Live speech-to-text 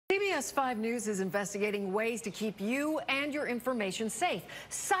CBS 5 News is investigating ways to keep you and your information safe.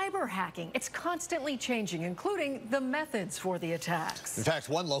 Cyber hacking, it's constantly changing, including the methods for the attacks. In fact,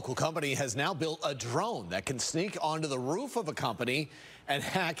 one local company has now built a drone that can sneak onto the roof of a company and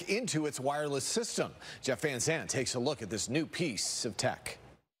hack into its wireless system. Jeff Van Zandt takes a look at this new piece of tech.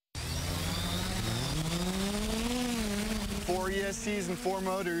 4 ESCs and 4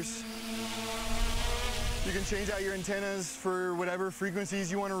 motors. You can change out your antennas for whatever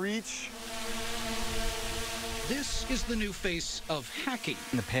frequencies you want to reach. This is the new face of hacking.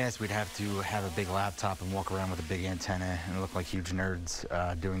 In the past, we'd have to have a big laptop and walk around with a big antenna and look like huge nerds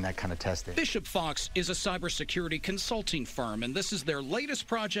doing that kind of testing. Bishop Fox is a cybersecurity consulting firm, and this is their latest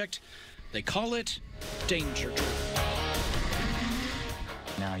project. They call it DangerDrone.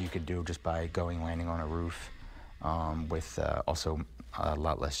 Now you could do just by landing on a roof with also a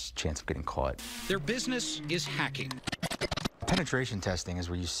lot less chance of getting caught. Their business is hacking. Penetration testing is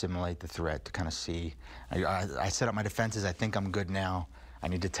where you simulate the threat to kind of see. I set up my defenses. I think I'm good now. I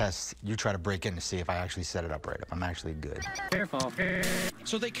need to test. You try to break in to see if I actually set it up right, if I'm actually good. Careful.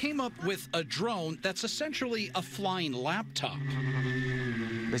 So they came up with a drone that's essentially a flying laptop.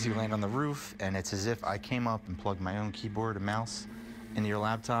 Basically, you land on the roof, and it's as if I came up and plugged my own keyboard and mouse into your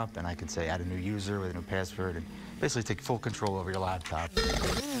laptop, and I could say add a new user with a new password and basically take full control over your laptop.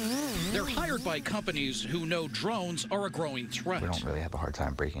 They're hired by companies who know drones are a growing threat. We don't really have a hard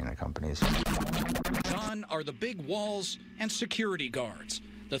time breaking into companies. Gone are the big walls and security guards.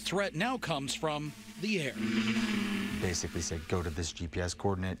 The threat now comes from the air. Basically say, go to this GPS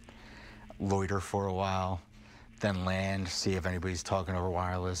coordinate, loiter for a while, then land, see if anybody's talking over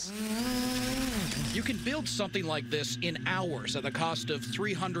wireless. You can build something like this in hours at the cost of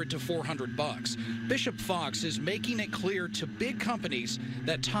 $300 to $400. Bishop Fox is making it clear to big companies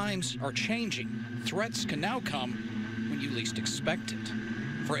that times are changing. Threats can now come when you least expect it.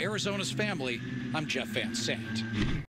 For Arizona's Family, I'm Jeff Van Zandt.